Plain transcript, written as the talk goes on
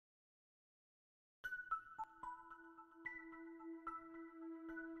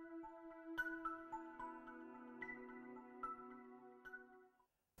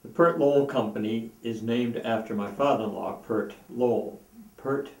Pert Lowell Company is named after my father-in-law, Pert Lowell.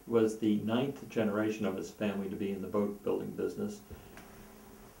 Pert was the 9th generation of his family to be in the boat building business.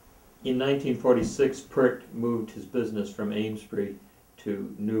 In 1946, Pert moved his business from Amesbury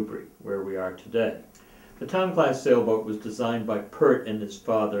to Newbury, where we are today. The Town Class sailboat was designed by Pert and his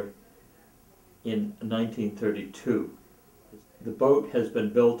father in 1932. The boat has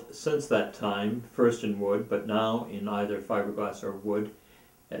been built since that time, first in wood, but now in either fiberglass or wood.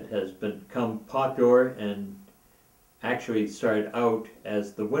 It has become popular and actually started out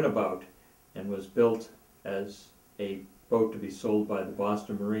as the Winnabout and was built as a boat to be sold by the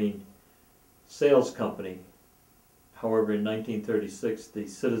Boston Marine Sales Company. However, in 1936, the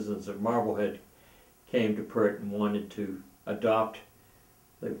citizens of Marblehead came to Pert and wanted to adopt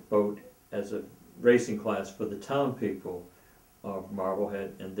the boat as a racing class for the town people of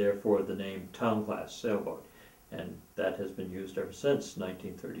Marblehead, and therefore the name Town Class Sailboat. And that has been used ever since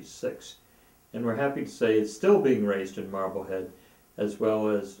 1936. And we're happy to say it's still being raced in Marblehead, as well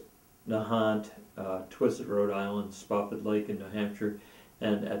as Nahant, Twisted, Rhode Island, Spofford Lake in New Hampshire,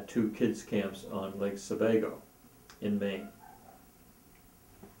 and at 2 kids' camps on Lake Sebago in Maine.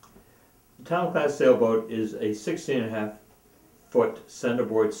 The Town Class Sailboat is a 16.5-foot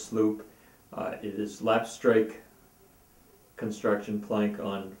centerboard sloop. It is lapstrake construction, plank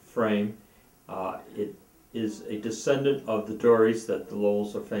on frame. It is a descendant of the dories that the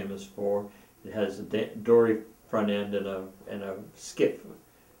Lowells are famous for. It has a dory front end and a skiff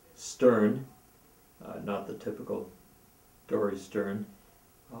stern, not the typical dory stern.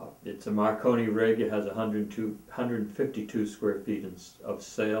 It's a Marconi rig. It has 152 square feet of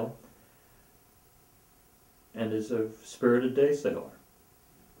sail and is a spirited day sailor.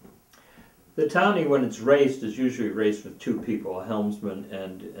 The townie, when it's raced, is usually raced with 2 people, a helmsman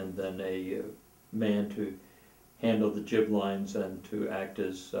and then a man to handle the jib lines and to act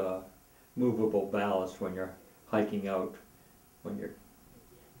as movable ballast when you're hiking out, when you're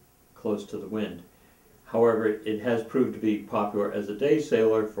close to the wind. However, it has proved to be popular as a day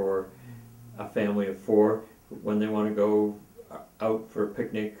sailor for a family of 4 when they want to go out for a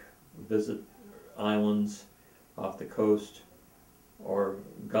picnic, visit islands off the coast, or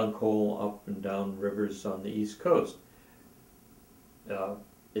gunk hole up and down rivers on the East Coast.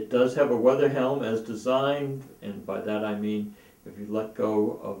 It does have a weather helm as designed, and by that I mean if you let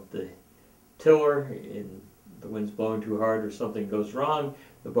go of the tiller and the wind's blowing too hard or something goes wrong,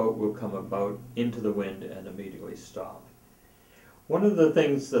 the boat will come about into the wind and immediately stop. One of the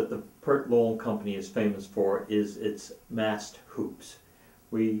things that the Pert Lowell Company is famous for is its mast hoops.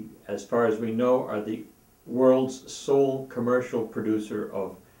 We, as far as we know, are the world's sole commercial producer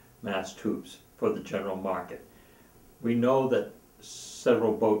of mast hoops for the general market. We know that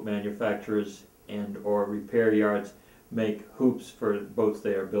several boat manufacturers and or repair yards make hoops for boats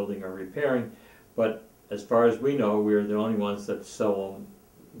they are building or repairing, but as far as we know, we are the only ones that sell them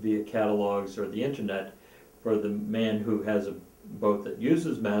via catalogs or the internet for the man who has a boat that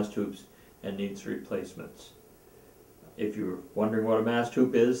uses mast hoops and needs replacements. If you're wondering what a mast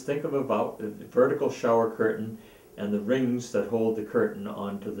hoop is, think of a vertical shower curtain and the rings that hold the curtain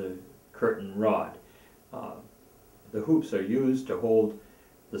onto the curtain rod. The hoops are used to hold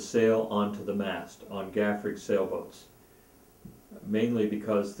the sail onto the mast on gaff rig sailboats, mainly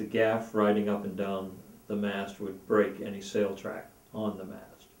because the gaff riding up and down the mast would break any sail track on the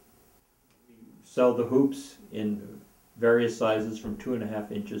mast. We sell the hoops in various sizes from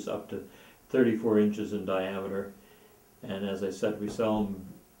 2.5 inches up to 34 inches in diameter. And as I said, we sell them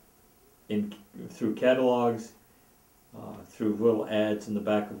through catalogs, through little ads in the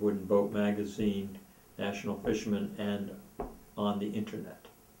back of Wooden Boat Magazine, National Fisherman, and on the internet.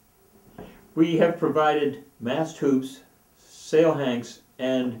 We have provided mast hoops, sail hanks,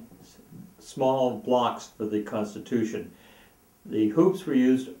 and small blocks for the Constitution. The hoops were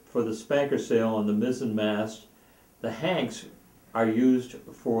used for the spanker sail on the mizzen mast. The hanks are used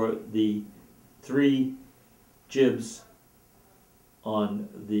for the 3 jibs on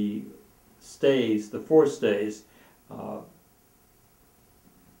the stays, the 4 stays.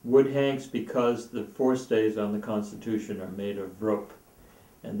 Wood hanks because the 4 stays on the Constitution are made of rope,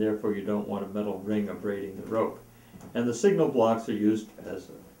 and therefore you don't want a metal ring abrading the rope. And the signal blocks are used, as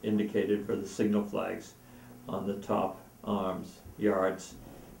indicated, for the signal flags on the top arms, yards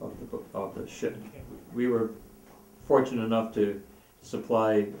of the ship. We were fortunate enough to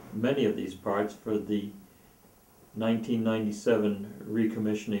supply many of these parts for the 1997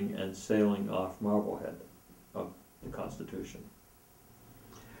 recommissioning and sailing off Marblehead of the Constitution.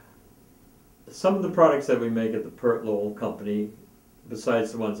 Some of the products that we make at the Pert Lowell Company,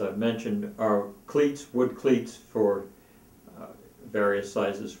 besides the ones I've mentioned, are cleats, wood cleats for various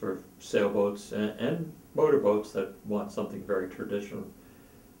sizes for sailboats and motorboats that want something very traditional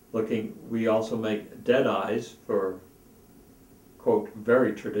looking. We also make dead eyes for, quote,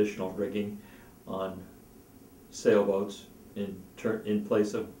 very traditional rigging on sailboats in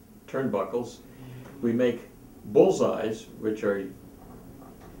place of turnbuckles. We make bullseyes, which are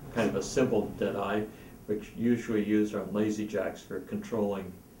kind of a simple dead eye, which usually used on lazy jacks for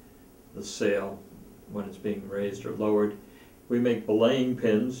controlling the sail when it's being raised or lowered. We make belaying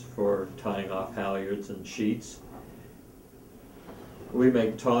pins for tying off halyards and sheets. We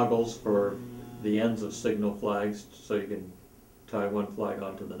make toggles for the ends of signal flags so you can tie one flag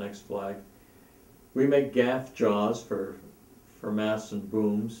onto the next flag. We make gaff jaws for masts and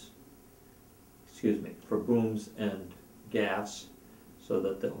booms, for booms and gaffs so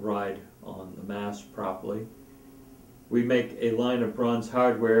that they'll ride on the mast properly. We make a line of bronze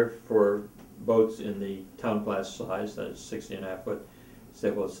hardware for boats in the town class size, that is 60.5 foot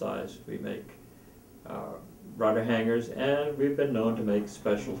sailboat size. We make rudder hangers, and we've been known to make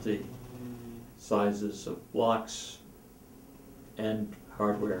specialty sizes of blocks and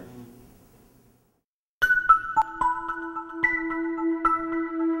hardware.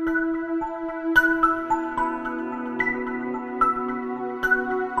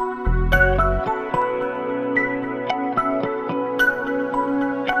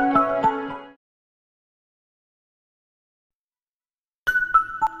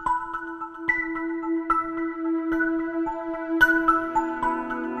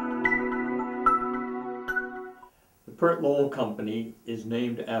 The Pert Lowell Company is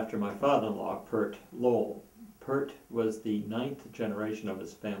named after my father-in-law, Pert Lowell. Pert was the 9th generation of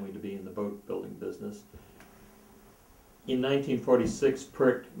his family to be in the boat building business. In 1946,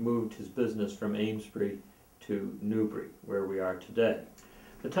 Pert moved his business from Amesbury to Newbury, where we are today.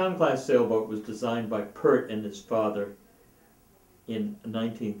 The town class sailboat was designed by Pert and his father in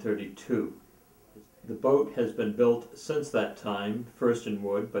 1932. The boat has been built since that time, first in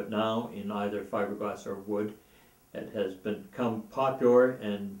wood, but now in either fiberglass or wood. It has become popular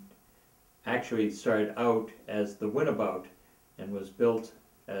and actually started out as the Winnabout and was built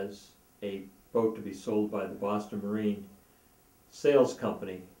as a boat to be sold by the Boston Marine Sales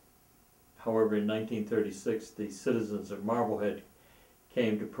Company. However, in 1936, the citizens of Marblehead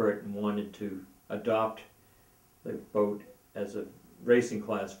came to Pert and wanted to adopt the boat as a racing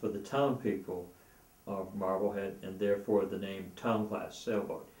class for the town people of Marblehead, and therefore the name Town Class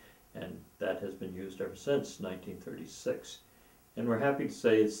Sailboat. And that has been used ever since 1936. And we're happy to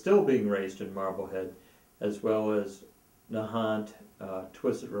say it's still being raised in Marblehead, as well as Nahant,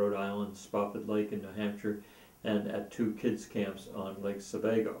 Twisted, Rhode Island, Spofford Lake in New Hampshire, and at 2 kids camps on Lake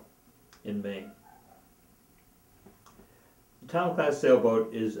Sebago in Maine. The Town Class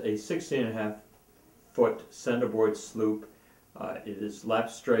Sailboat is a 16.5 foot centerboard sloop. It is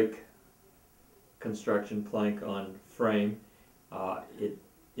lapstrake construction, plank on frame. It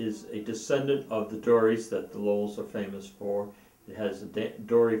is a descendant of the dories that the Lowells are famous for. It has a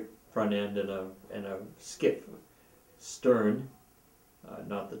dory front end and a skiff stern,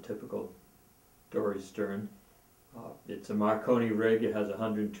 not the typical dory stern. It's a Marconi rig. It has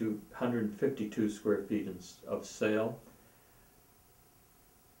 152 square feet of sail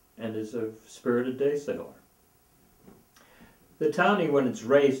and is a spirited day sailor. The townie, when it's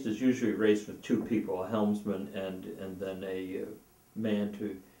raced, is usually raced with 2 people, a helmsman and then a man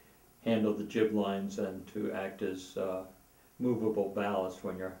to handle the jib lines and to act as movable ballast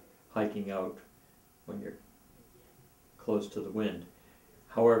when you're hiking out, when you're close to the wind.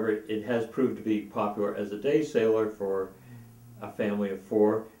 However, it has proved to be popular as a day sailor for a family of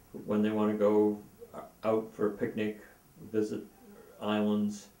 4 when they want to go out for a picnic, visit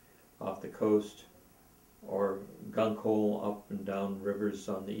islands off the coast, or gunk hole up and down rivers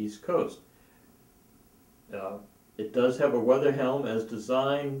on the East Coast. It does have a weather helm as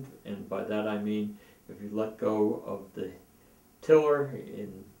designed, and by that I mean if you let go of the tiller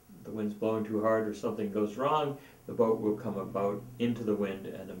and the wind's blowing too hard or something goes wrong, the boat will come about into the wind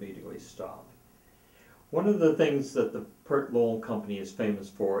and immediately stop. One of the things that the Pert Lowell Company is famous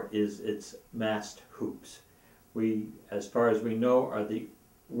for is its mast hoops. We, as far as we know, are the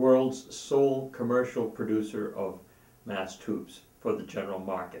world's sole commercial producer of mast hoops for the general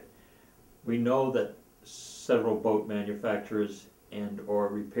market. We know that several boat manufacturers and or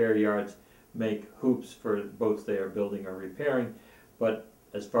repair yards make hoops for boats they are building or repairing, but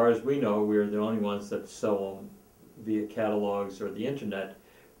as far as we know, we are the only ones that sell them via catalogs or the internet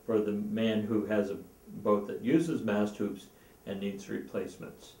for the man who has a boat that uses mast hoops and needs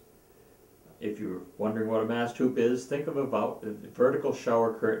replacements. If you're wondering what a mast hoop is, think of a vertical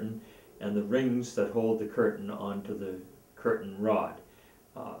shower curtain and the rings that hold the curtain onto the curtain rod.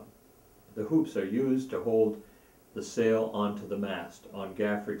 The hoops are used to hold the sail onto the mast on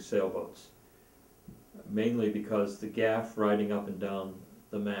gaff rig sailboats, mainly because the gaff riding up and down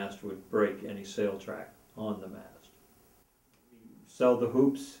the mast would break any sail track on the mast. We sell the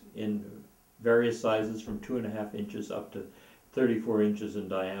hoops in various sizes from 2.5 inches up to 34 inches in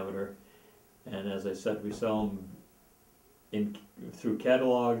diameter, and as I said, we sell them through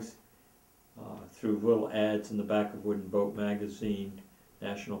catalogs, through little ads in the back of Wooden Boat magazine,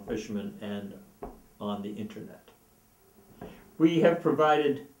 National Fisherman, and on the internet. We have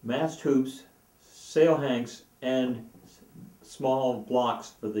provided mast hoops, sail hanks, and small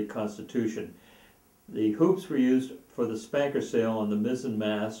blocks for the Constitution. The hoops were used for the spanker sail on the mizzen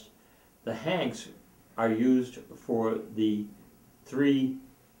mast. The hanks are used for the 3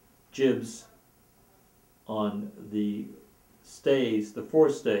 jibs on the stays, the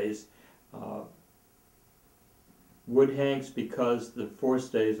forestays. Wood hanks because the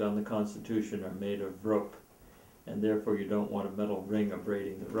forestays on the Constitution are made of rope, and therefore you don't want a metal ring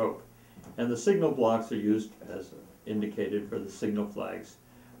abrading the rope. And the signal blocks are used, as indicated, for the signal flags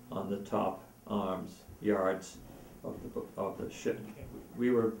on the top arms, yards of the ship.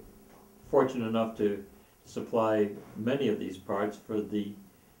 We were fortunate enough to supply many of these parts for the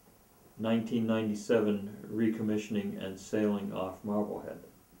 1997 recommissioning and sailing off Marblehead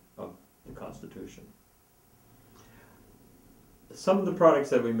of the Constitution. Some of the products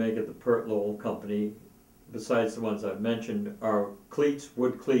that we make at the Pert Lowell Company, besides the ones I've mentioned, are cleats,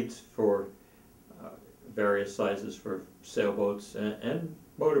 wood cleats for various sizes for sailboats and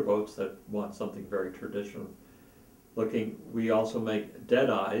motorboats that want something very traditional looking. We also make dead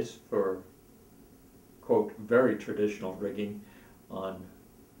eyes for, quote, very traditional rigging on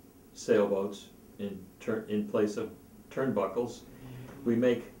sailboats in place of turnbuckles. We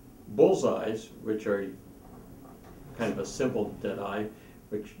make bullseyes, which are kind of a simple dead eye,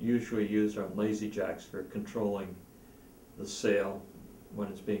 which usually used on lazy jacks for controlling the sail when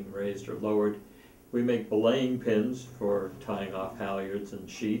it's being raised or lowered. We make belaying pins for tying off halyards and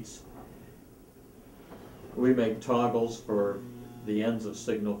sheets. We make toggles for the ends of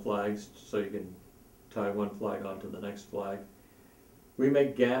signal flags so you can tie one flag onto the next flag. We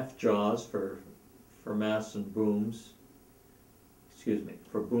make gaff jaws for masts and booms,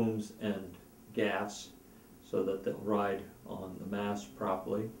 for booms and gaffs, so that they'll ride on the mast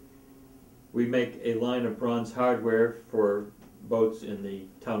properly. We make a line of bronze hardware for boats in the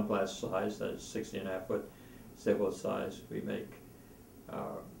town class size, that is 60.5 foot sailboat size. We make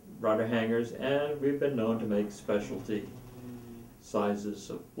rudder hangers, and we've been known to make specialty sizes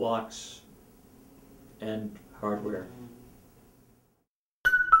of blocks and hardware.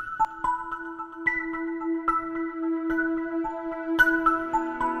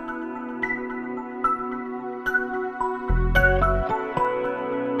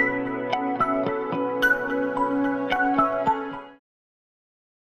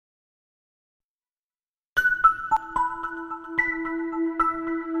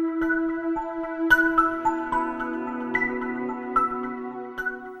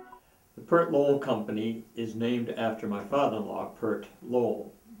 The Pert Lowell Company is named after my father-in-law, Pert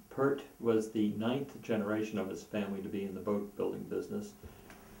Lowell. Pert was the 9th generation of his family to be in the boat building business.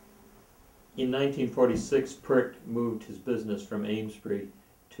 In 1946, Pert moved his business from Amesbury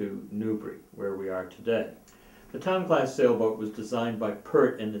to Newbury, where we are today. The town class sailboat was designed by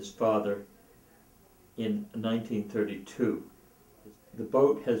Pert and his father in 1932. The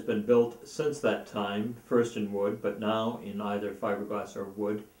boat has been built since that time, first in wood, but now in either fiberglass or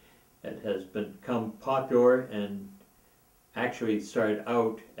wood. It has become popular and actually started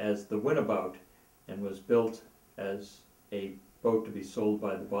out as the Winnabout and was built as a boat to be sold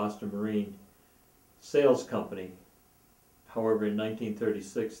by the Boston Marine Sales Company. However, in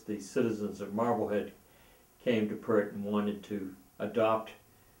 1936, the citizens of Marblehead came to Pert and wanted to adopt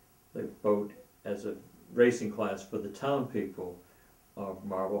the boat as a racing class for the town people of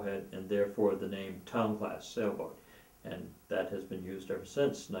Marblehead, and therefore the name Town Class Sailboat. And that has been used ever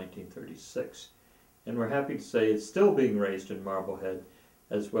since 1936. And we're happy to say it's still being raised in Marblehead,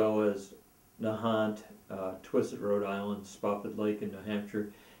 as well as Nahant, Twisted, Rhode Island, Spofford Lake in New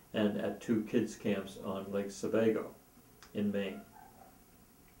Hampshire, and at 2 kids camps on Lake Sebago in Maine.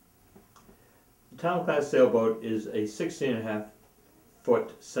 The Town Class Sailboat is a 16.5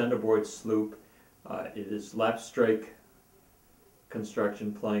 foot centerboard sloop. It is lapstrake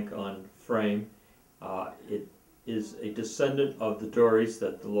construction, plank on frame. It is a descendant of the dories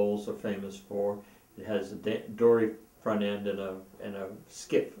that the Lowells are famous for. It has a dory front end and a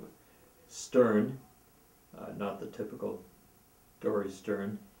skiff stern, not the typical dory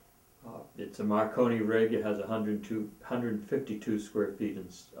stern. It's a Marconi rig. It has 152 square feet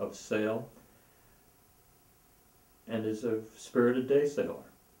of sail, and is a spirited day sailor.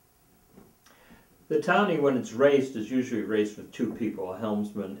 The townie, when it's raced, is usually raced with two people, a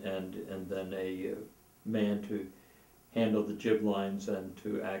helmsman and then a man to handle the jib lines and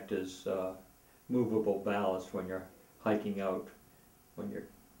to act as movable ballast when you're hiking out, when you're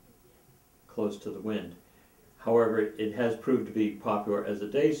close to the wind. However, it has proved to be popular as a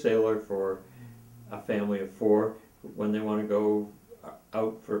day sailor for a family of four when they want to go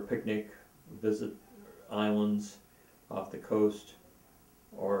out for a picnic, visit islands off the coast,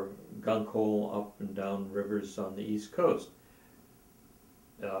 or gunk hole up and down rivers on the east coast.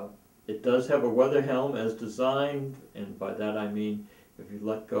 It does have a weather helm as designed, and by that I mean if you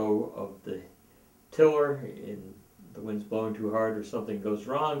let go of the tiller and the wind's blowing too hard or something goes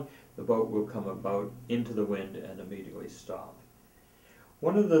wrong, the boat will come about into the wind and immediately stop.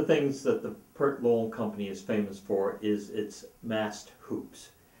 One of the things that the Pert Lowell Company is famous for is its mast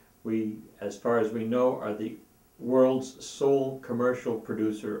hoops. We, as far as we know, are the world's sole commercial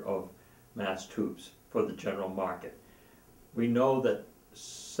producer of mast hoops for the general market. We know that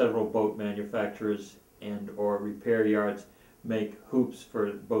several boat manufacturers and or repair yards make hoops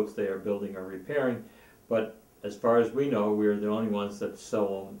for boats they are building or repairing, but as far as we know, we're the only ones that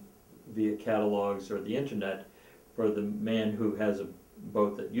sell them via catalogs or the internet for the man who has a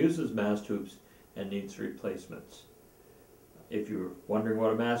boat that uses mast hoops and needs replacements. If you're wondering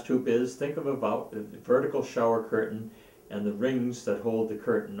what a mast hoop is, think of a vertical shower curtain and the rings that hold the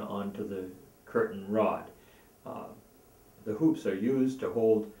curtain onto the curtain rod. The hoops are used to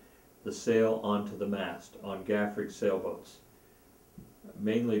hold the sail onto the mast on gaff rig sailboats,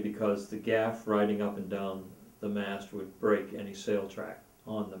 mainly because the gaff riding up and down the mast would break any sail track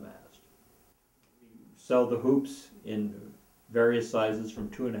on the mast. We sell the hoops in various sizes from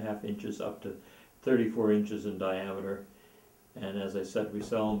 2.5 inches up to 34 inches in diameter. And as I said, we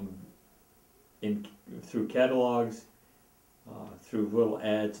sell them through catalogs, through little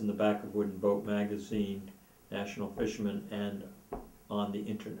ads in the back of Wooden Boat Magazine, National Fisherman, and on the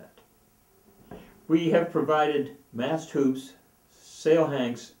internet. We have provided mast hoops, sail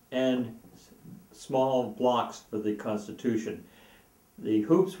hanks, and small blocks for the Constitution. The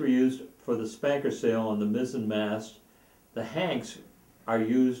hoops were used for the spanker sail on the mizzen mast. The hanks are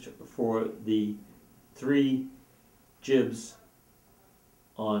used for the 3 jibs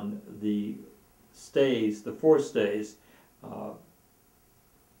on the stays, the forestays.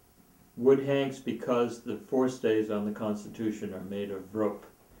 Wood hanks, because the forestays on the Constitution are made of rope,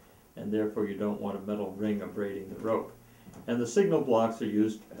 and therefore you don't want a metal ring abrading the rope. And the signal blocks are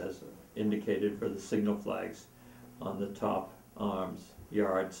used, as indicated, for the signal flags on the top arms,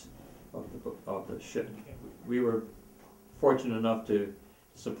 yards of the ship. We were fortunate enough to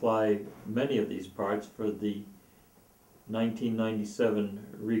supply many of these parts for the 1997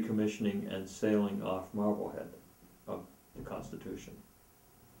 recommissioning and sailing off Marblehead of the Constitution.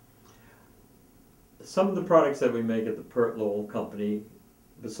 Some of the products that we make at the Pert Lowell Company,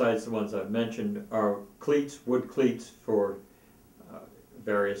 besides the ones I've mentioned, are cleats, wood cleats for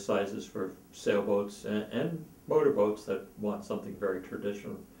various sizes for sailboats and motorboats that want something very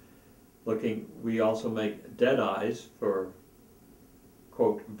traditional looking. We also make dead eyes for,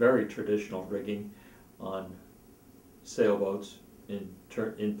 quote, very traditional rigging on sailboats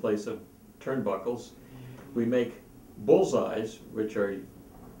in place of turnbuckles. We make bullseyes, which are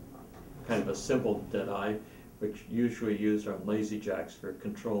kind of a simple dead eye, which usually used on lazy jacks for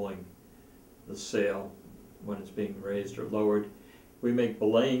controlling the sail when it's being raised or lowered. We make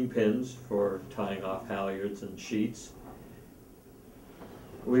belaying pins for tying off halyards and sheets.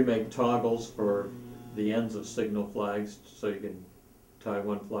 We make toggles for the ends of signal flags so you can tie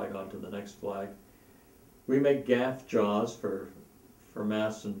one flag onto the next flag. We make gaff jaws for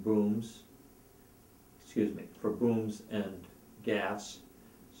masts and booms, for booms and gaffs,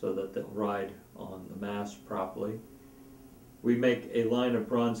 so that they'll ride on the mast properly. We make a line of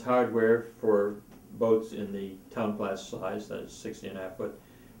bronze hardware for boats in the town class size, that is 60.5 foot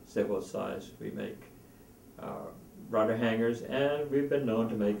sailboat size. We make rudder hangers, and we've been known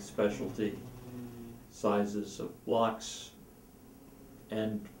to make specialty sizes of blocks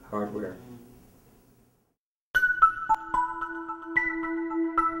and hardware.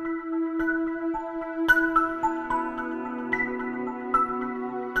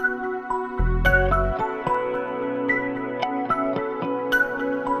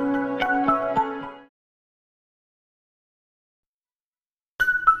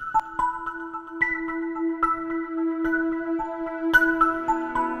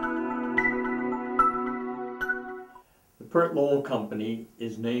 Pert Lowell Company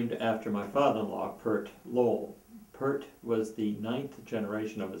is named after my father-in-law, Pert Lowell. Pert was the 9th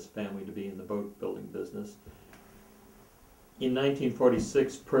generation of his family to be in the boat building business. In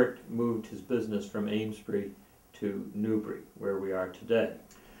 1946, Pert moved his business from Amesbury to Newbury, where we are today.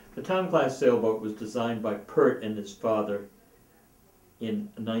 The Town Class sailboat was designed by Pert and his father in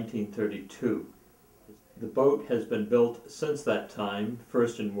 1932. The boat has been built since that time,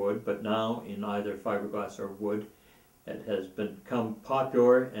 first in wood, but now in either fiberglass or wood. It has become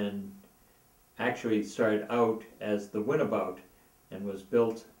popular and actually started out as the Winnabout and was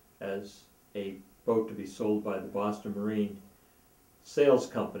built as a boat to be sold by the Boston Marine Sales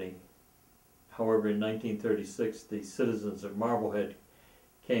Company. However, in 1936, the citizens of Marblehead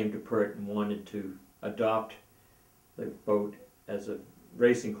came to Pert and wanted to adopt the boat as a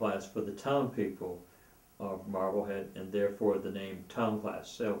racing class for the town people of Marblehead, and therefore the name Town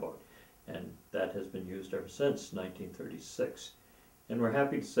Class Sailboat. And that has been used ever since 1936. And we're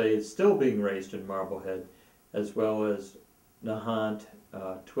happy to say it's still being raced in Marblehead, as well as Nahant,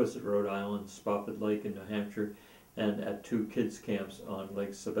 Twisted, Rhode Island, Spofford Lake in New Hampshire, and at 2 kids camps on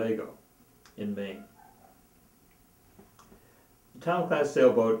Lake Sebago in Maine. The Town Class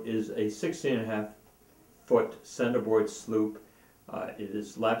Sailboat is a 16.5-foot centerboard sloop. It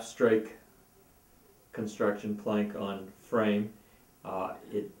is lap strake construction, plank on frame.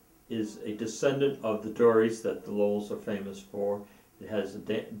 It is a descendant of the dories that the Lowells are famous for. It has a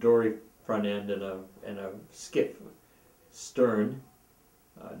dory front end and a skiff stern,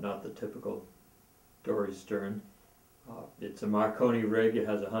 not the typical dory stern. It's a Marconi rig. It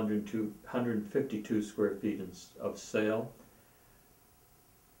has 152 square feet of sail,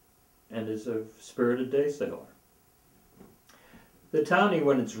 and is a spirited day sailor. The townie,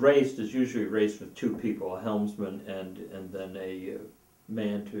 when it's raced, is usually raced with 2 people, a helmsman and then a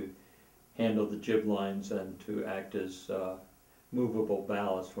man to handle the jib lines and to act as movable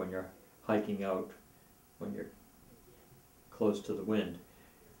ballast when you're hiking out, when you're close to the wind.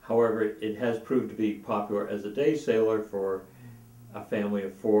 However, it has proved to be popular as a day sailor for a family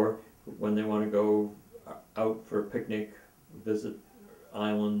of 4 when they want to go out for a picnic, visit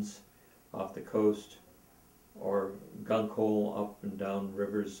islands off the coast, or gunk hole up and down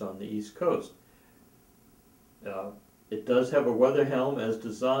rivers on the East Coast. It does have a weather helm as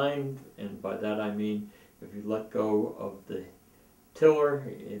designed, and by that I mean if you let go of the tiller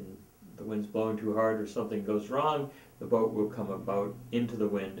and the wind's blowing too hard or something goes wrong, the boat will come about into the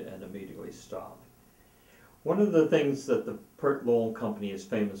wind and immediately stop. One of the things that the Pert Lowell Company is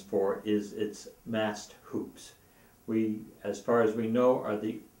famous for is its mast hoops. We, as far as we know, are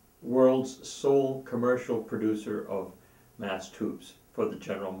the world's sole commercial producer of mast hoops for the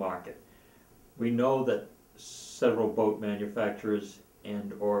general market. We know that several boat manufacturers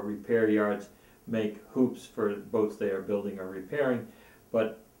and or repair yards make hoops for boats they are building or repairing,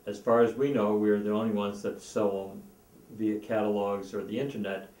 but as far as we know, we're the only ones that sell them via catalogs or the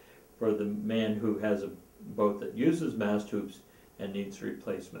internet for the man who has a boat that uses mast hoops and needs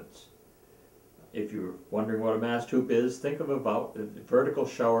replacements. If you're wondering what a mast hoop is, think of a vertical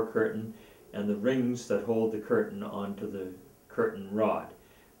shower curtain and the rings that hold the curtain onto the curtain rod.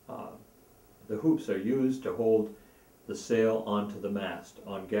 The hoops are used to hold the sail onto the mast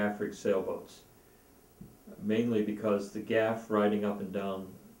on gaff rig sailboats, mainly because the gaff riding up and down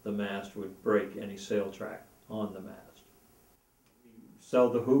the mast would break any sail track on the mast. We sell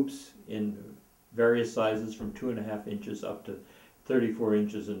the hoops in various sizes from 2.5 inches up to 34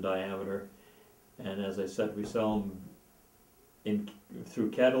 inches in diameter, and as I said, we sell them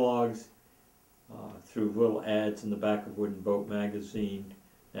through catalogs, through little ads in the back of Wooden Boat Magazine,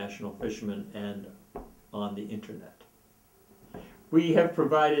 National Fisherman, and on the internet. We have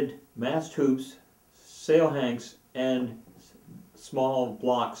provided mast hoops, sail hanks, and small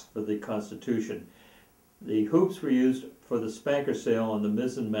blocks for the Constitution. The hoops were used for the spanker sail on the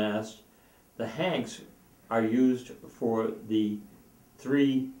mizzen mast. The hanks are used for the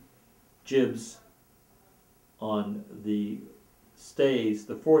 3 jibs on the stays,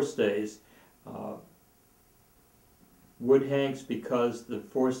 the forestays. Wood hanks because the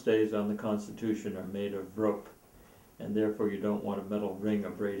forestays on the Constitution are made of rope, and therefore you don't want a metal ring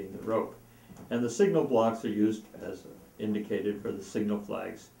abrading the rope. And the signal blocks are used as indicated for the signal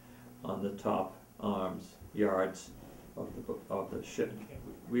flags on the top arms, yards of the ship.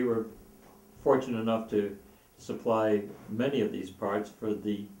 We were fortunate enough to supply many of these parts for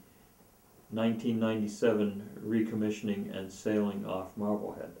the 1997 recommissioning and sailing off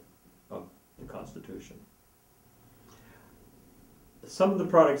Marblehead of the Constitution. Some of the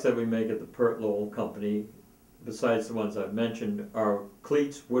products that we make at the Pert Lowell Company, besides the ones I've mentioned, are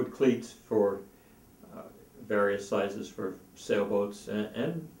cleats, wood cleats for various sizes for sailboats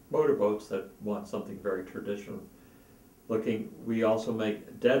and motorboats that want something very traditional looking. We also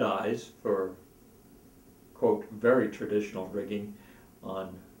make dead eyes for, quote, very traditional rigging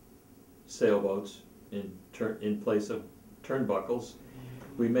on sailboats in place of turnbuckles.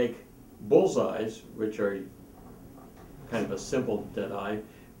 We make bullseyes, which are kind of a simple dead eye,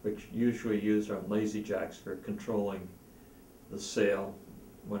 which usually used on lazy jacks for controlling the sail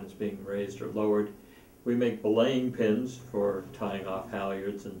when it's being raised or lowered. We make belaying pins for tying off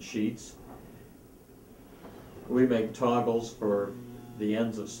halyards and sheets. We make toggles for the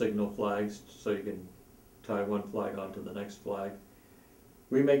ends of signal flags so you can tie one flag onto the next flag.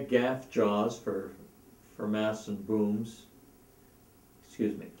 We make gaff jaws for masts and booms,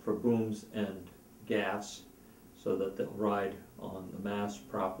 for booms and gaffs so that they'll ride on the mast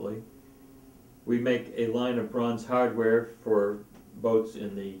properly. We make a line of bronze hardware for boats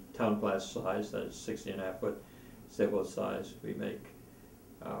in the town class size, that is 60.5 foot sailboat size. We make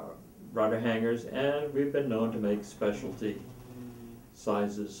rudder hangers, and we've been known to make specialty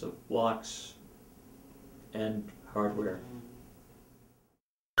sizes of blocks and hardware.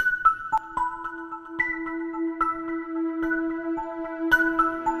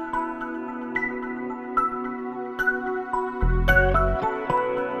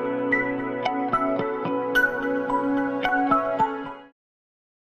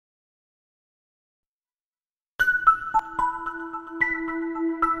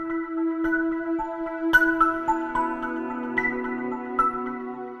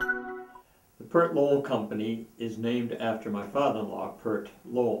 The Pert Lowell Company is named after my father-in-law, Pert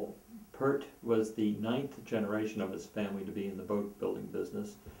Lowell. Pert was the 9th generation of his family to be in the boat building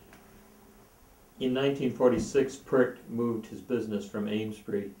business. In 1946, Pert moved his business from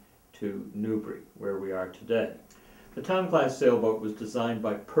Amesbury to Newbury, where we are today. The town class sailboat was designed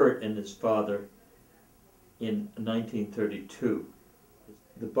by Pert and his father in 1932.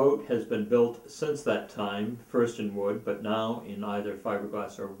 The boat has been built since that time, first in wood, but now in either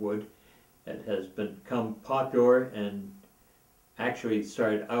fiberglass or wood. It has become popular and actually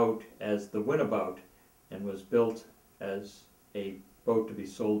started out as the Winnabout and was built as a boat to be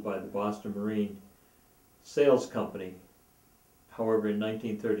sold by the Boston Marine Sales Company. However, in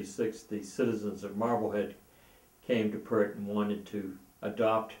 1936, the citizens of Marblehead came to Pert and wanted to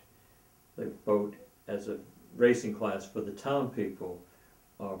adopt the boat as a racing class for the town people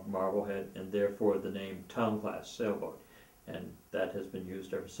of Marblehead, and therefore the name Town Class Sailboat. And that has been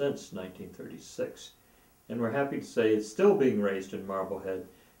used ever since 1936. And we're happy to say it's still being raised in Marblehead,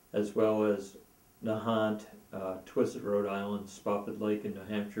 as well as Nahant, Twisted, Rhode Island, Spofford Lake in New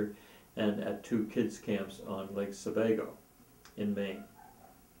Hampshire, and at 2 kids camps on Lake Sebago in Maine.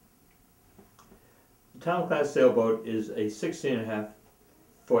 The Town Class Sailboat is a 16.5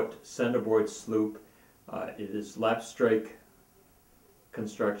 foot centerboard sloop. It is lap strake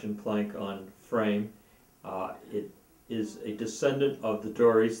construction, plank on frame. It is a descendant of the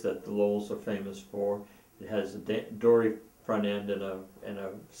dories that the Lowells are famous for. It has a dory front end and a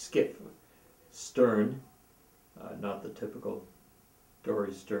skiff stern, not the typical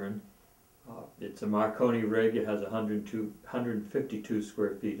dory stern. It's a Marconi rig. It has 152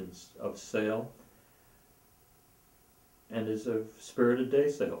 square feet of sail, and is a spirited day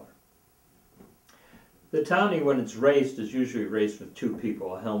sailor. The townie, when it's raced, is usually raced with 2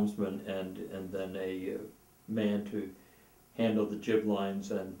 people, a helmsman and then a man to handle the jib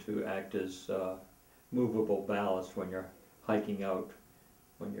lines and to act as movable ballast when you're hiking out,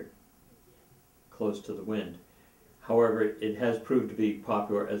 when you're close to the wind. However, it has proved to be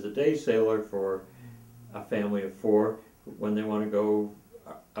popular as a day sailor for a family of 4 when they want to go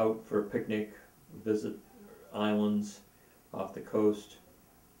out for a picnic, visit islands off the coast,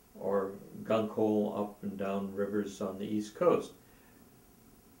 or gunk hole up and down rivers on the East Coast.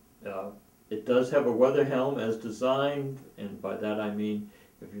 It does have a weather helm as designed, and by that I mean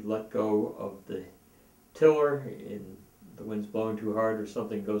if you let go of the tiller and the wind's blowing too hard or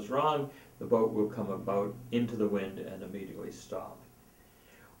something goes wrong, the boat will come about into the wind and immediately stop.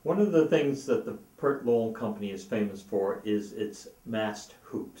 One of the things that the Pert Lowell Company is famous for is its mast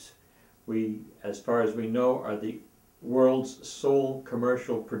hoops. We, as far as we know, are the world's sole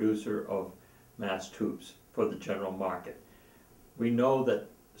commercial producer of mast hoops for the general market. We know that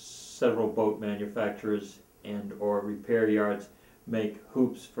several boat manufacturers and or repair yards make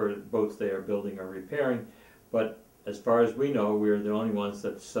hoops for boats they are building or repairing, but as far as we know, we're the only ones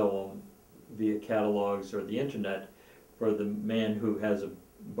that sell them via catalogs or the internet for the man who has a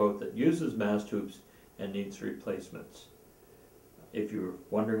boat that uses mast hoops and needs replacements. If you're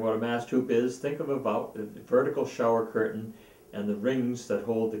wondering what a mast hoop is, think of a vertical shower curtain and the rings that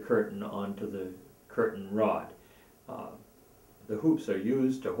hold the curtain onto the curtain rod. The hoops are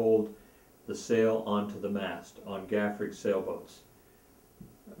used to hold the sail onto the mast on gaff rig sailboats,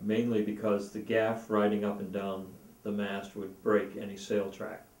 mainly because the gaff riding up and down the mast would break any sail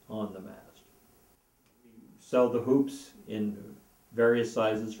track on the mast. We sell the hoops in various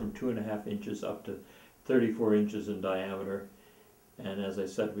sizes from 2.5 inches up to 34 inches in diameter, and as I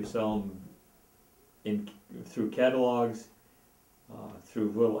said, we sell them through catalogs,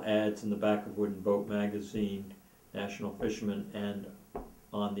 through little ads in the back of Wooden Boat Magazine, National Fisherman, and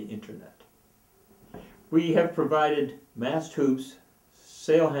on the internet. We have provided mast hoops,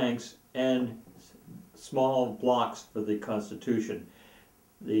 sail hanks, and small blocks for the Constitution.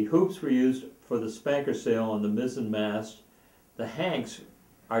 The hoops were used for the spanker sail on the mizzen mast. The hanks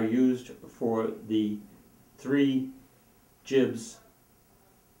are used for the 3 jibs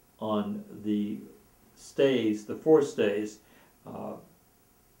on the stays, the forestays.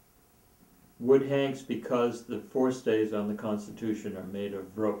 Wood hanks because the forestays on the Constitution are made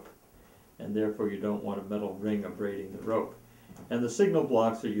of rope, and therefore you don't want a metal ring abrading the rope. And the signal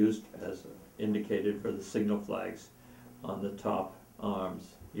blocks are used, as indicated, for the signal flags on the top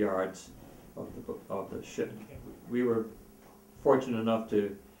arms, yards of the ship. We were fortunate enough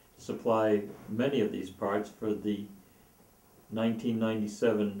to supply many of these parts for the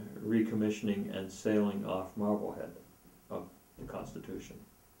 1997 recommissioning and sailing off Marblehead of the Constitution.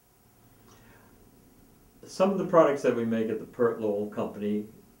 Some of the products that we make at the Pert Lowell Company,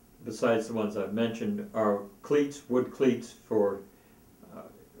 besides the ones I've mentioned, are cleats, wood cleats for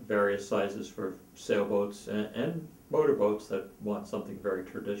various sizes for sailboats and motorboats that want something very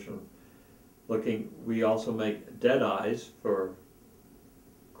traditional looking. We also make dead eyes for,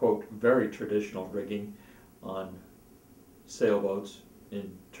 quote, very traditional rigging on sailboats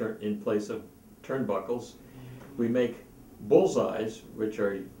in place of turnbuckles. We make bullseyes, which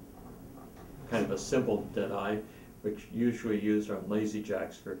are kind of a simple dead eye, which usually used on lazy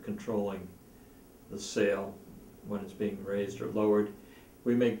jacks for controlling the sail when it's being raised or lowered.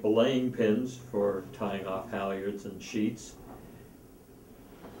 We make belaying pins for tying off halyards and sheets.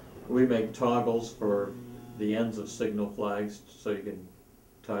 We make toggles for the ends of signal flags so you can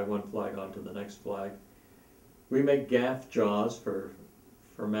tie one flag onto the next flag. We make gaff jaws for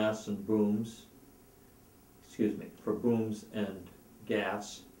masts and booms, for booms and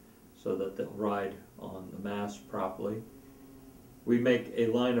gaffs, so that they'll ride on the mast properly. We make a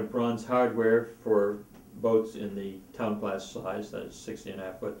line of bronze hardware for boats in the town class size, that is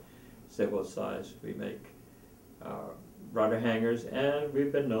 60.5 foot sailboat size. We make rudder hangers, and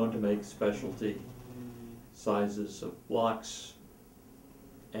we've been known to make specialty sizes of blocks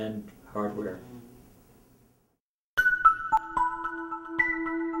and hardware.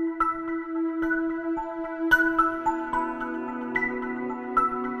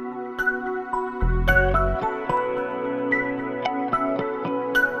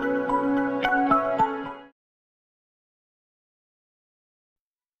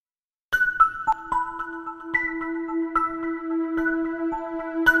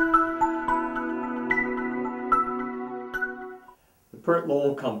 The Pert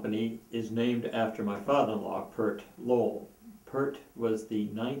Lowell Company is named after my father-in-law, Pert Lowell. Pert was the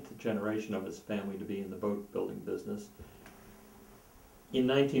 9th generation of his family to be in the boat building business. In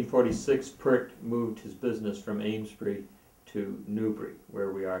 1946, Pert moved his business from Amesbury to Newbury,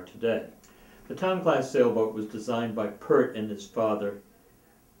 where we are today. The town class sailboat was designed by Pert and his father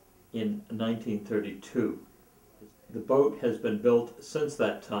in 1932. The boat has been built since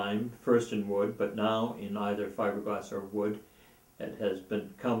that time, first in wood, but now in either fiberglass or wood. It has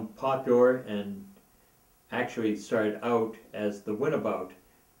become popular and actually started out as the Winnabout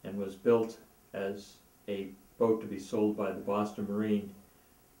and was built as a boat to be sold by the Boston Marine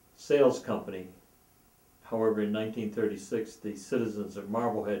Sales Company. However, in 1936, the citizens of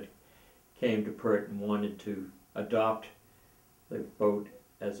Marblehead came to Pert and wanted to adopt the boat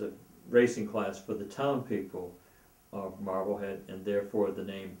as a racing class for the town people of Marblehead, and therefore the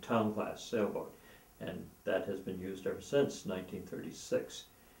name Town Class Sailboat. And that has been used ever since 1936.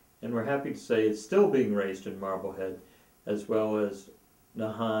 And we're happy to say it's still being raised in Marblehead, as well as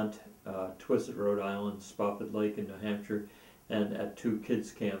Nahant, Twisted, Rhode Island, Spofford Lake in New Hampshire, and at 2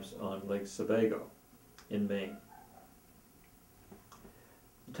 kids camps on Lake Sebago in Maine.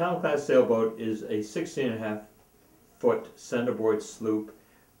 The Town Class Sailboat is a 16.5 foot centerboard sloop.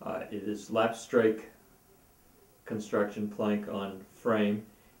 It is lap strake construction, plank on frame.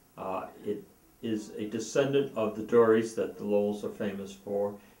 It is a descendant of the dories that the Lowells are famous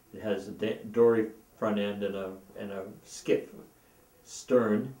for. It has a dory front end and a skiff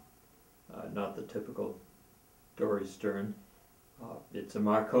stern, not the typical dory stern. It's a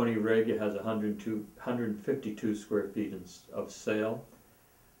Marconi rig. It has 152 square feet of sail,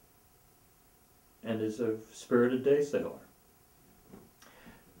 and is a spirited day sailor.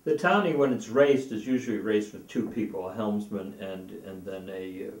 The townie, when it's raced, is usually raced with two people, a helmsman and then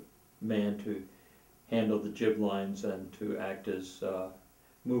a man to handle the jib lines and to act as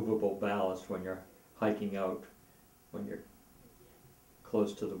movable ballast when you're hiking out, when you're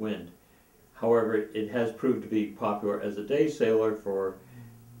close to the wind. However, it has proved to be popular as a day sailor for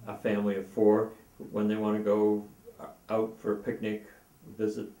a family of four when they want to go out for a picnic,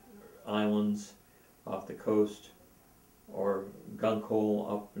 visit islands off the coast, or gunk hole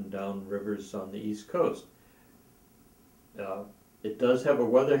up and down rivers on the east coast. It does have a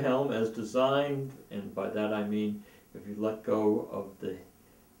weather helm as designed, and by that I mean if you let go of the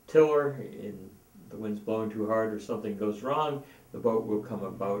tiller and the wind's blowing too hard or something goes wrong, the boat will come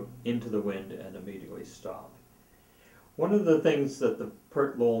about into the wind and immediately stop. One of the things that the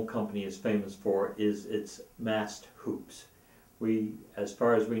Pert Lowell Company is famous for is its mast hoops. We, as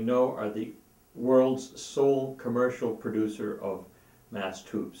far as we know, are the world's sole commercial producer of mast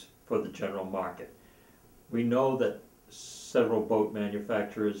hoops for the general market. We know that several boat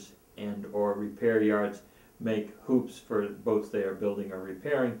manufacturers and or repair yards make hoops for boats they are building or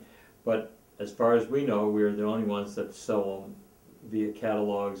repairing, but as far as we know, we're the only ones that sell them via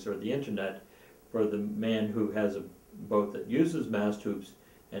catalogs or the internet for the man who has a boat that uses mast hoops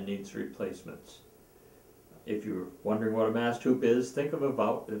and needs replacements. If you're wondering what a mast hoop is, think of a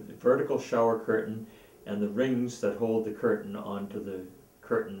vertical shower curtain and the rings that hold the curtain onto the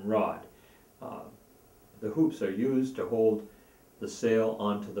curtain rod. The hoops are used to hold the sail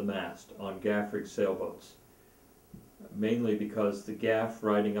onto the mast on gaff rig sailboats, mainly because the gaff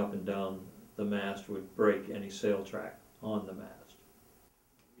riding up and down the mast would break any sail track on the mast.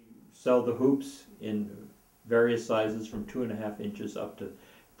 We sell the hoops in various sizes from 2.5 inches up to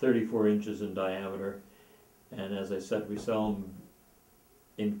 34 inches in diameter, and as I said, we sell them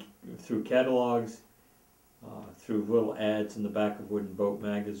through catalogs, through little ads in the back of Wooden Boat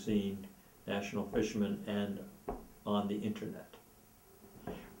magazine, National Fisherman, and on the internet.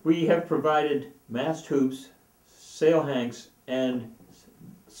 We have provided mast hoops, sail hanks, and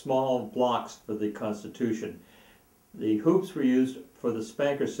small blocks for the Constitution. The hoops were used for the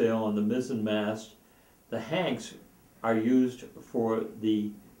spanker sail on the mizzen mast. The hanks are used for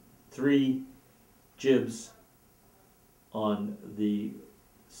the 3 jibs on the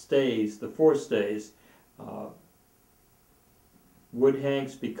stays, the forestays. Wood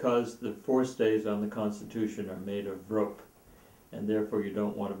hanks because the forestays on the Constitution are made of rope, and therefore you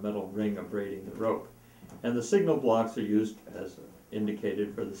don't want a metal ring abrading the rope. And the signal blocks are used as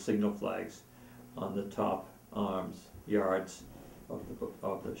indicated for the signal flags on the top arms, yards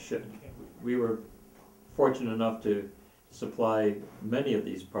of the ship. We were fortunate enough to supply many of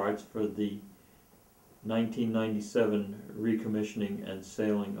these parts for the 1997 recommissioning and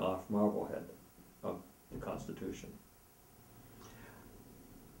sailing off Marblehead of the Constitution.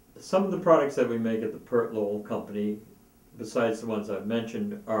 Some of the products that we make at the Pert Lowell Company, besides the ones I've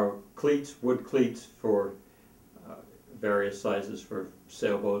mentioned, are cleats, wood cleats for various sizes for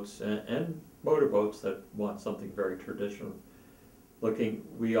sailboats and motorboats that want something very traditional looking.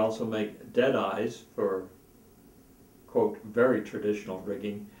 We also make dead eyes for, quote, very traditional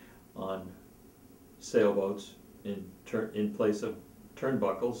rigging on sailboats in place of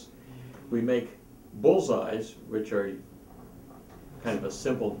turnbuckles. We make bullseyes, which are kind of a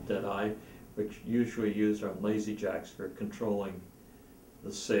simple dead eye, which usually used on lazy jacks for controlling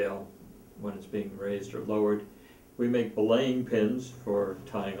the sail when it's being raised or lowered. We make belaying pins for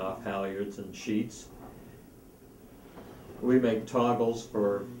tying off halyards and sheets. We make toggles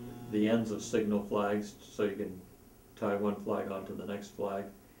for the ends of signal flags so you can tie one flag onto the next flag.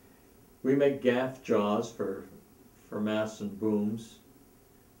 We make gaff jaws for masts and booms,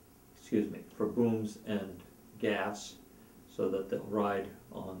 for booms and gaffs, so that they'll ride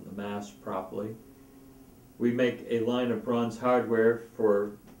on the mast properly. We make a line of bronze hardware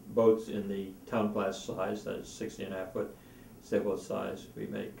for boats in the town class size, that is 60.5 foot sailboat size. We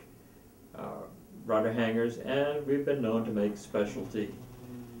make rudder hangers, and we've been known to make specialty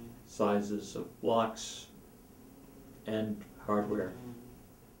sizes of blocks and hardware.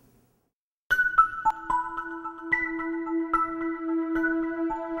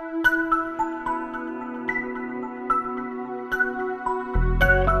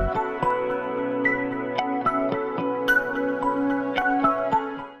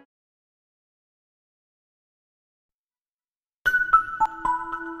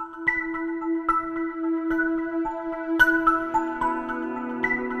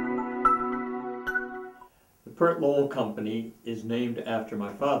 The Pert Pert Lowell Company is named after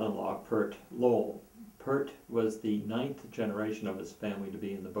my father-in-law, Pert Lowell. Pert was the 9th generation of his family to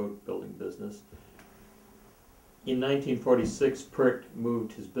be in the boat building business. In 1946, Pert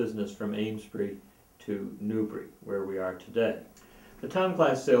moved his business from Amesbury to Newbury, where we are today. The Town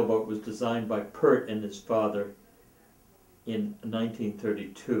Class sailboat was designed by Pert and his father in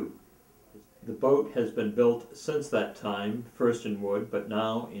 1932. The boat has been built since that time, first in wood, but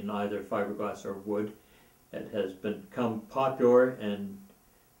now in either fiberglass or wood. It has become popular and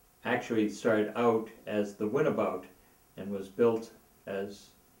actually started out as the Winnabout and was built as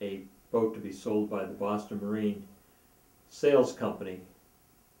a boat to be sold by the Boston Marine Sales Company.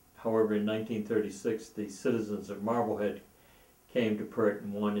 However, in 1936, the citizens of Marblehead came to Pert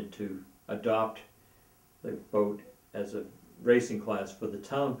and wanted to adopt the boat as a racing class for the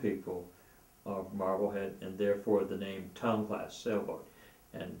town people of Marblehead, and therefore the name Town Class Sailboat.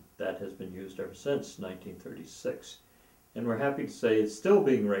 And that has been used ever since 1936. And we're happy to say it's still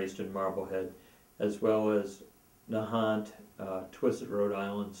being raced in Marblehead, as well as Nahant, Twisted, Rhode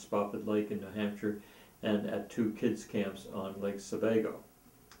Island, Spofford Lake in New Hampshire, and at 2 kids' camps on Lake Sebago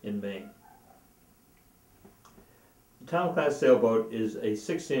in Maine. The Town Class Sailboat is a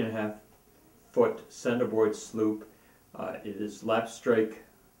 16.5-foot centerboard sloop. It is lapstrake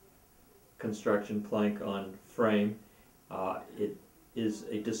construction, plank on frame. It is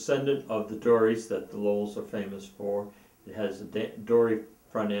a descendant of the dories that the Lowells are famous for. It has a dory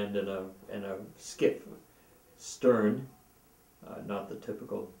front end and a skiff stern, not the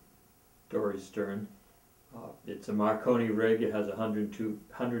typical dory stern. It's a Marconi rig. It has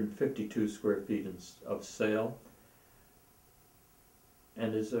 152 square feet of sail,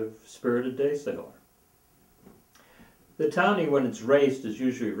 and is a spirited day sailor. The townie, when it's raced, is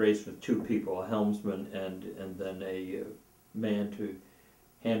usually raced with 2 people, a helmsman and then a man to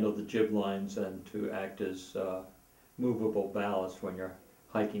handle the jib lines and to act as movable ballast when you're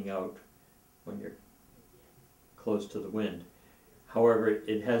hiking out, when you're close to the wind. However,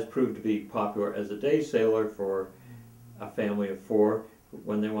 it has proved to be popular as a day sailor for a family of 4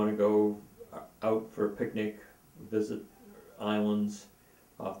 when they want to go out for a picnic, visit islands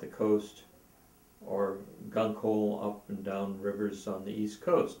off the coast, or gunk hole up and down rivers on the East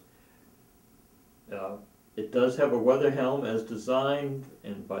Coast. It does have a weather helm as designed,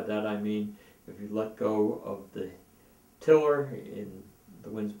 and by that I mean if you let go of the tiller and the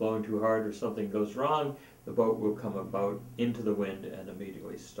wind's blowing too hard or something goes wrong, the boat will come about into the wind and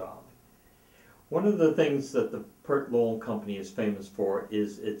immediately stop. One of the things that the Pert Lowell Company is famous for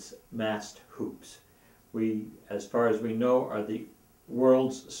is its mast hoops. We, as far as we know, are the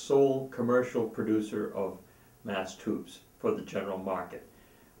world's sole commercial producer of mast hoops for the general market.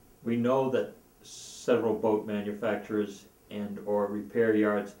 We know that several boat manufacturers and or repair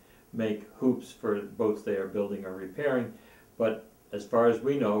yards make hoops for boats they are building or repairing, but as far as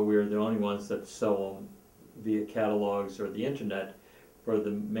we know, we're the only ones that sell them via catalogs or the internet for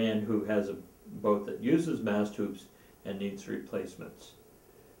the man who has a boat that uses mast hoops and needs replacements.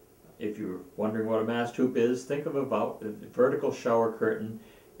 If you're wondering what a mast hoop is, think of about a vertical shower curtain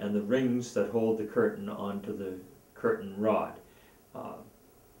and the rings that hold the curtain onto the curtain rod.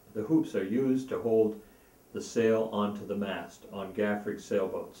 The hoops are used to hold the sail onto the mast on gaff rig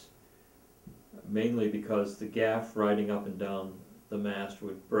sailboats, mainly because the gaff riding up and down the mast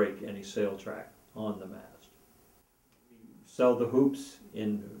would break any sail track on the mast. We sell the hoops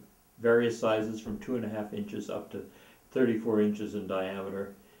in various sizes from 2.5 inches up to 34 inches in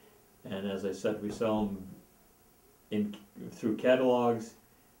diameter, and as I said, we sell them through catalogs,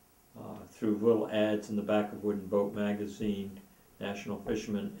 through little ads in the back of Wooden Boat Magazine, National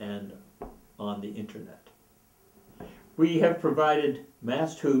Fisherman, and on the internet. We have provided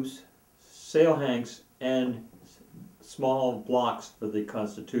mast hoops, sail hanks, and small blocks for the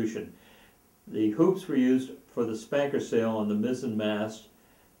Constitution. The hoops were used for the spanker sail on the mizzen mast.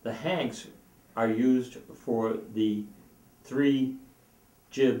 The hanks are used for the 3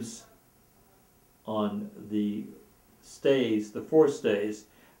 jibs on the stays, the forestays.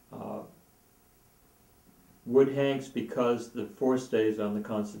 Wood hanks because the forestays on the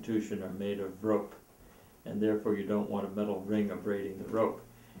Constitution are made of rope, and therefore you don't want a metal ring abrading the rope.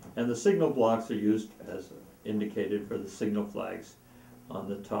 And the signal blocks are used as indicated for the signal flags on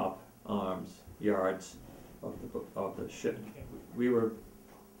the top arms, yards of the ship. We were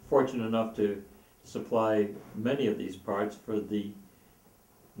fortunate enough to supply many of these parts for the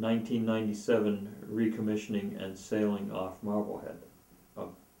 1997 recommissioning and sailing off Marblehead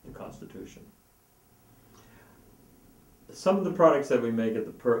of the Constitution. Some of the products that we make at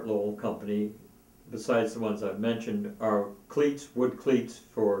the Pert Lowell Company, besides the ones I've mentioned, are cleats, wood cleats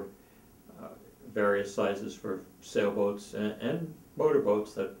for various sizes for sailboats and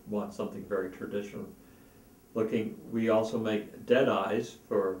motorboats that want something very traditional looking. We also make dead eyes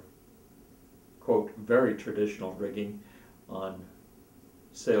for, quote, very traditional rigging on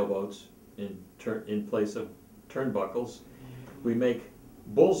sailboats in place of turnbuckles. We make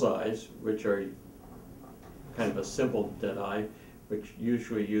bullseyes, which are kind of a simple dead eye, which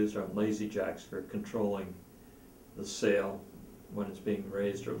usually used on lazy jacks for controlling the sail when it's being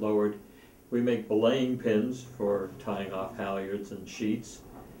raised or lowered. We make belaying pins for tying off halyards and sheets.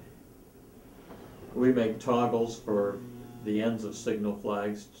 We make toggles for the ends of signal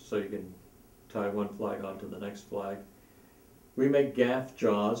flags so you can tie one flag onto the next flag. We make gaff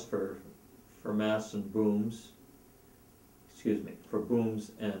jaws for masts and booms, for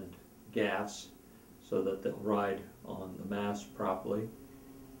booms and gaffs so that they'll ride on the mast properly.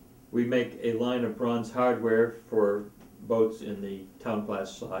 We make a line of bronze hardware for boats in the town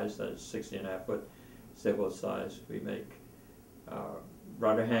class size, that is 60.5 foot sailboat size. We make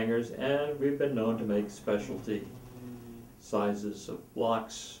rudder hangers, and we've been known to make specialty sizes of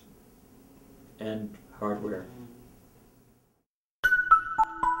blocks and hardware.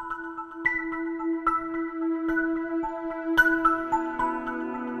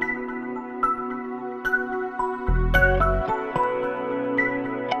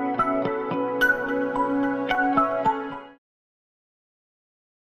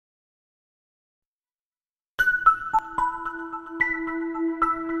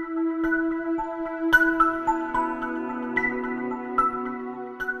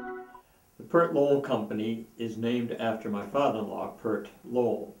 The Pert Lowell Company is named after my father-in-law, Pert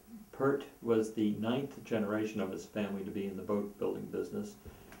Lowell. Pert was the 9th generation of his family to be in the boat building business.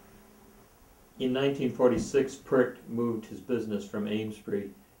 In 1946, Pert moved his business from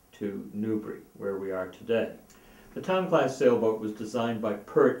Amesbury to Newbury, where we are today. The town class sailboat was designed by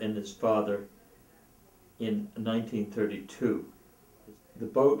Pert and his father in 1932. The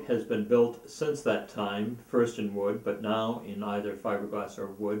boat has been built since that time, first in wood, but now in either fiberglass or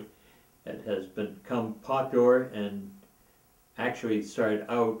wood. It has become popular and actually started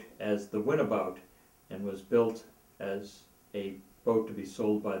out as the Winnabout and was built as a boat to be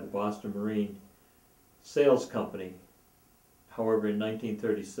sold by the Boston Marine Sales Company. However, in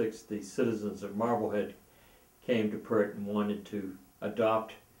 1936, the citizens of Marblehead came to Pert and wanted to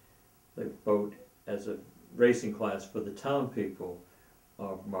adopt the boat as a racing class for the town people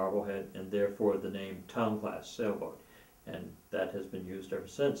of Marblehead, and therefore the name Town Class Sailboat. And that has been used ever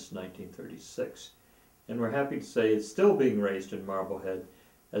since 1936. And we're happy to say it's still being raised in Marblehead,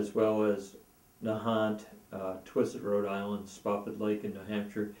 as well as Nahant, Twisted, Rhode Island, Spofford Lake in New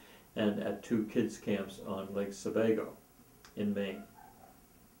Hampshire, and at 2 kids camps on Lake Sebago in Maine.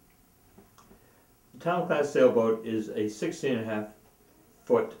 The Town Class Sailboat is a 16.5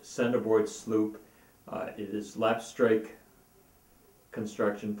 foot centerboard sloop. It is lap strake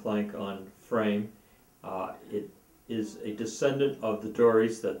construction, plank on frame. It is a descendant of the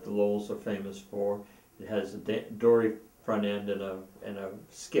dories that the Lowells are famous for. It has a dory front end and a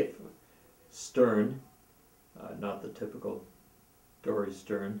skiff stern, not the typical dory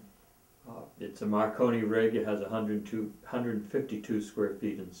stern. It's a Marconi rig. It has 152 square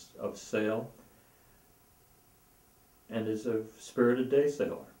feet of sail, and is a spirited day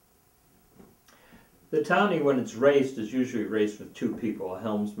sailor. The townie, when it's raced, is usually raced with 2 people, a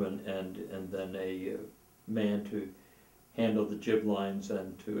helmsman and then a man to handle the jib lines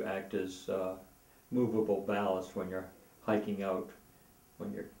and to act as movable ballast when you're hiking out,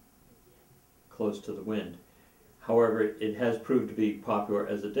 when you're close to the wind. However, it has proved to be popular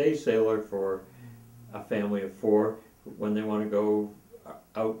as a day sailor for a family of 4 when they want to go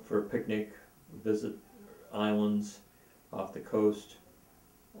out for a picnic, visit islands off the coast,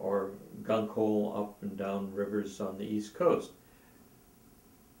 or gunk hole up and down rivers on the East Coast.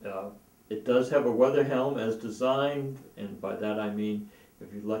 It does have a weather helm as designed, and by that I mean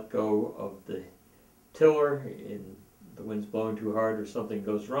if you let go of the tiller and the wind's blowing too hard or something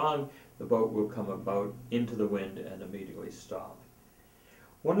goes wrong, the boat will come about into the wind and immediately stop.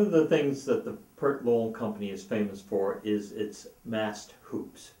 One of the things that the Pert Lowell Company is famous for is its mast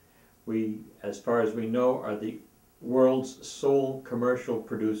hoops. We, as far as we know, are the world's sole commercial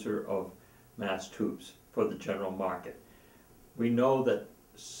producer of mast hoops for the general market. We know that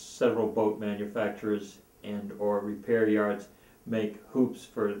several boat manufacturers and or repair yards make hoops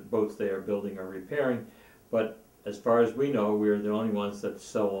for boats they are building or repairing, but as far as we know, we are the only ones that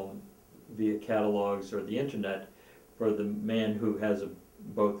sell them via catalogs or the internet for the man who has a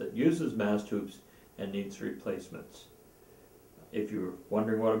boat that uses mast hoops and needs replacements. If you're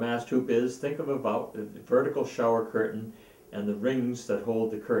wondering what a mast hoop is, think of a vertical shower curtain and the rings that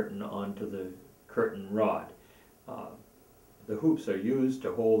hold the curtain onto the curtain rod. The hoops are used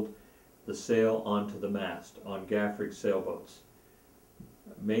to hold the sail onto the mast on gaff rig sailboats,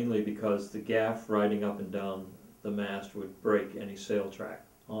 mainly because the gaff riding up and down the mast would break any sail track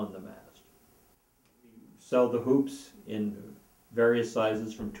on the mast. We sell the hoops in various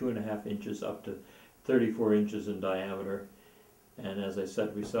sizes from 2.5 inches up to 34 inches in diameter, and as I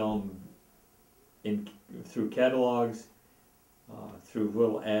said, we sell them through catalogs, through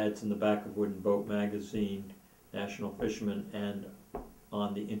little ads in the back of Wooden Boat Magazine, National Fisherman, and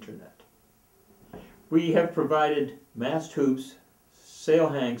on the internet. We have provided mast hoops, sail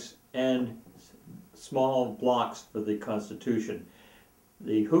hanks, and small blocks for the Constitution.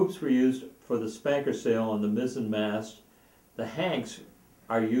 The hoops were used for the spanker sail on the mizzen mast. The hanks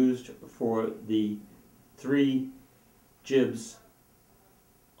are used for the 3 jibs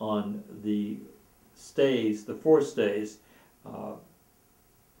on the stays, the forestays.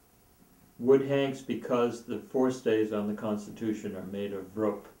 Wood hanks because the forestays on the Constitution are made of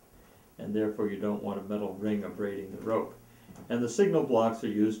rope, and therefore you don't want a metal ring abrading the rope. And the signal blocks are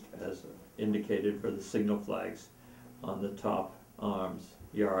used, as indicated, for the signal flags on the top arms,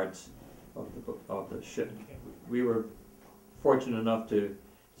 yards of the ship. We were fortunate enough to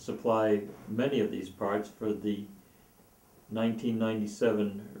supply many of these parts for the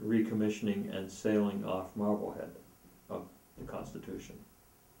 1997 recommissioning and sailing off Marblehead of the Constitution.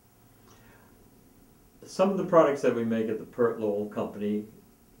 Some of the products that we make at the Pert Lowell Company,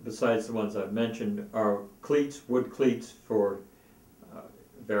 besides the ones I've mentioned, are cleats, wood cleats for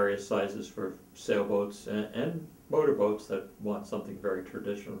various sizes for sailboats and motorboats that want something very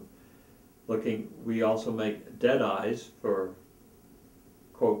traditional looking. We also make dead eyes for,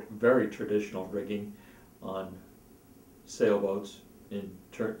 quote, very traditional rigging on sailboats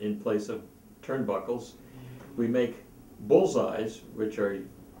in place of turnbuckles. We make bullseyes, which are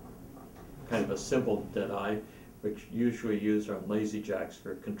kind of a simple dead eye, which usually used on lazy jacks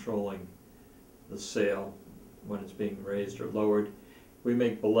for controlling the sail when it's being raised or lowered. We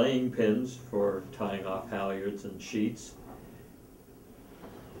make belaying pins for tying off halyards and sheets.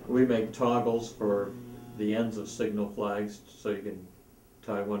 We make toggles for the ends of signal flags so you can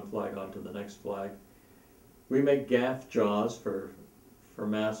tie one flag onto the next flag. We make gaff jaws for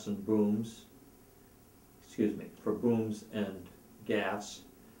masts and booms, for booms and gaffs,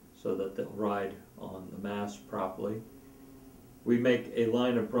 so that they'll ride on the mast properly. We make a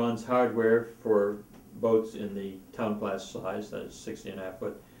line of bronze hardware for boats in the town class size, that is 60.5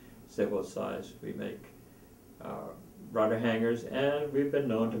 foot sailboat size. We make rudder hangers, and we've been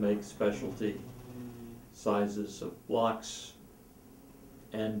known to make specialty sizes of blocks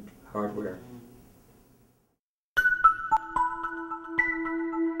and hardware.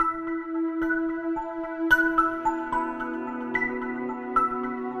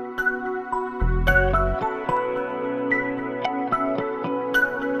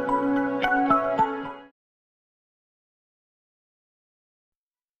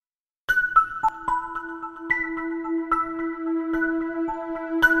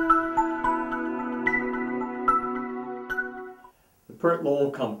 The Pert Lowell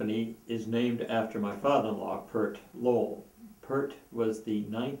Company is named after my father-in-law, Pert Lowell. Pert was the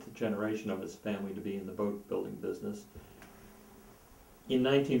 9th generation of his family to be in the boat building business. In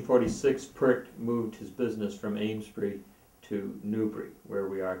 1946, Pert moved his business from Amesbury to Newbury, where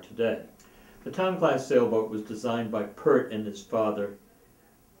we are today. The town class sailboat was designed by Pert and his father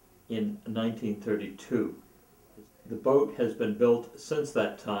in 1932. The boat has been built since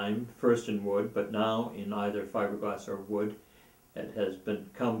that time, first in wood, but now in either fiberglass or wood. It has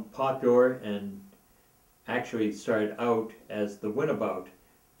become popular and actually started out as the Winnabout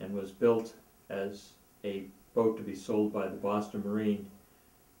and was built as a boat to be sold by the Boston Marine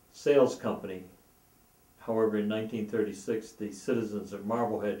Sales Company. However, in 1936, the citizens of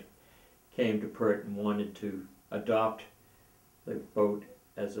Marblehead came to Pert and wanted to adopt the boat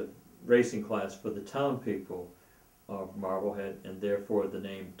as a racing class for the town people of Marblehead, and therefore the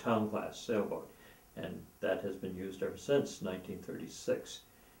name Town Class Sailboat. And that has been used ever since 1936.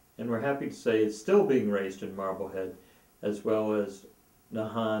 And we're happy to say it's still being raised in Marblehead, as well as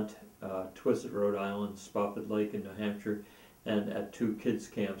Nahant, Twisted, Rhode Island, Spofford Lake in New Hampshire, and at 2 kids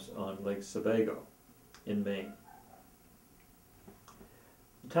camps on Lake Sebago in Maine.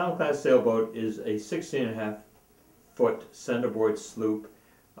 The Town Class Sailboat is a 16.5 foot centerboard sloop.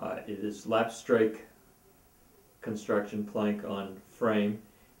 It is lap strake construction, plank on frame.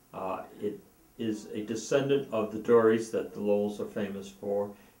 It is a descendant of the dories that the Lowells are famous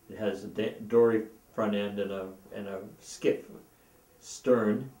for. It has a dory front end and a skiff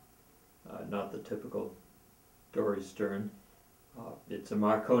stern, not the typical dory stern. It's a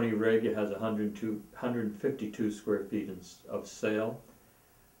Marconi rig. It has 152 square feet of sail,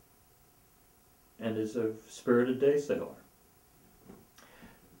 and is a spirited day sailor.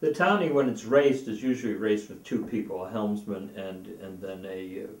 The townie, when it's raced, is usually raced with two people, a helmsman and then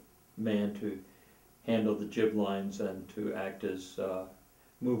a man to handle the jib lines and to act as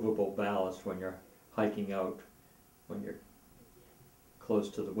movable ballast when you're hiking out, when you're close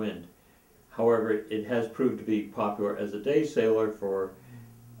to the wind. However, it has proved to be popular as a day sailor for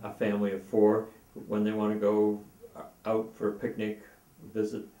a family of four when they want to go out for a picnic,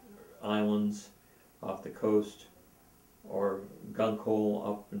 visit islands off the coast, or gunk hole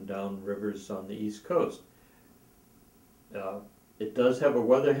up and down rivers on the east coast. It does have a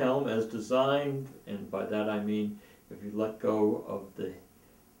weather helm as designed, and by that I mean if you let go of the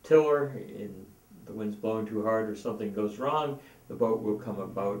tiller in the wind's blowing too hard or something goes wrong, the boat will come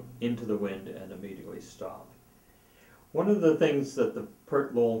about into the wind and immediately stop. One of the things that the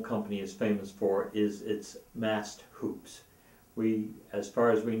Pert Lowell Company is famous for is its mast hoops. We, as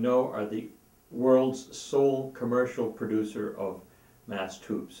far as we know, are the world's sole commercial producer of mast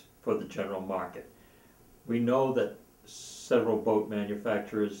hoops for the general market. We know that several boat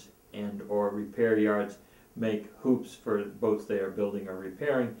manufacturers and or repair yards make hoops for boats they are building or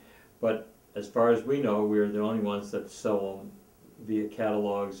repairing, but as far as we know, we are the only ones that sell them via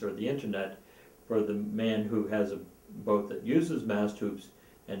catalogs or the internet for the man who has a boat that uses mast hoops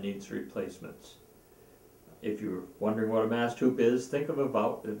and needs replacements. If you're wondering what a mast hoop is, think of a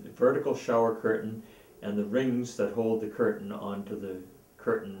vertical shower curtain and the rings that hold the curtain onto the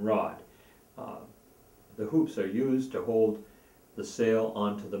curtain rod. The hoops are used to hold the sail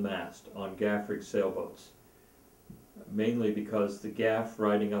onto the mast on gaff rig sailboats, mainly because the gaff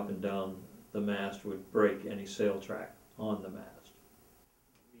riding up and down the mast would break any sail track on the mast.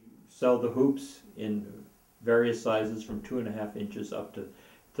 We sell the hoops in various sizes from 2.5 inches up to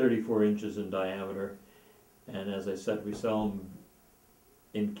 34 inches in diameter, and as I said, we sell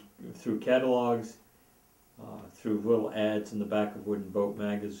them through catalogs, through little ads in the back of Wooden Boat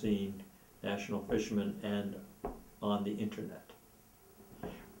magazine, National Fisherman, and on the internet.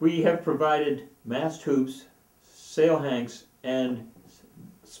 We have provided mast hoops, sail hanks, and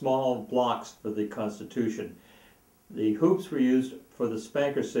small blocks for the Constitution. The hoops were used for the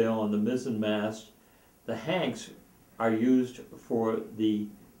spanker sail on the mizzen mast. The hanks are used for the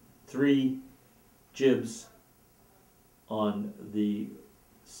 3 jibs on the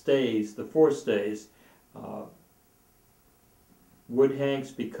stays, the forestays. Wood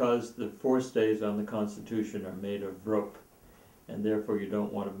hanks because the forestays on the Constitution are made of rope, and therefore you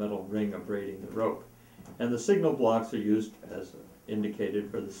don't want a metal ring abrading the rope. And the signal blocks are used, as indicated,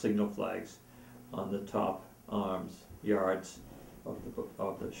 for the signal flags on the top arms, yards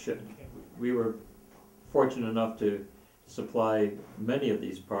of the ship. We were fortunate enough to supply many of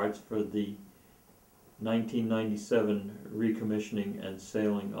these parts for the 1997 recommissioning and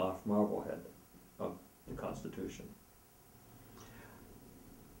sailing off Marblehead of the Constitution.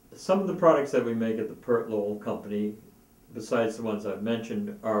 Some of the products that we make at the Pert Lowell Company, besides the ones I've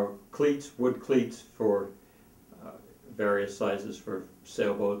mentioned, are cleats, wood cleats for various sizes for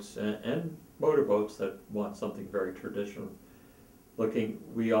sailboats and motorboats that want something very traditional looking.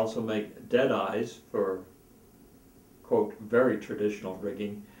 We also make dead eyes for, quote, very traditional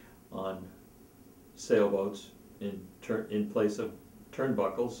rigging on sailboats in place of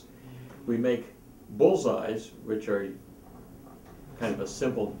turnbuckles. We make bullseyes, which are kind of a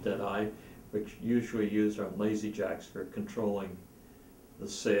simple dead eye, which usually used on lazy jacks for controlling the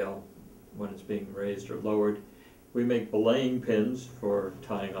sail when it's being raised or lowered. We make belaying pins for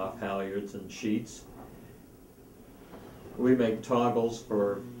tying off halyards and sheets. We make toggles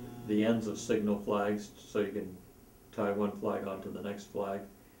for the ends of signal flags so you can tie one flag onto the next flag.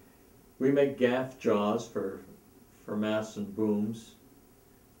 We make gaff jaws for masts and booms,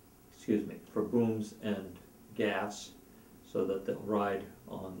 for booms and gaffs, so that they'll ride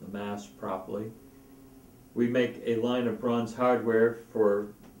on the mast properly. We make a line of bronze hardware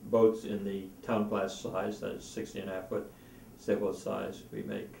for boats in the town class size, that is 60.5 foot sailboat size. We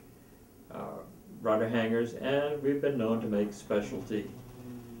make rudder hangers, and we've been known to make specialty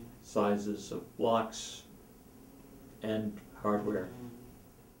sizes of blocks and hardware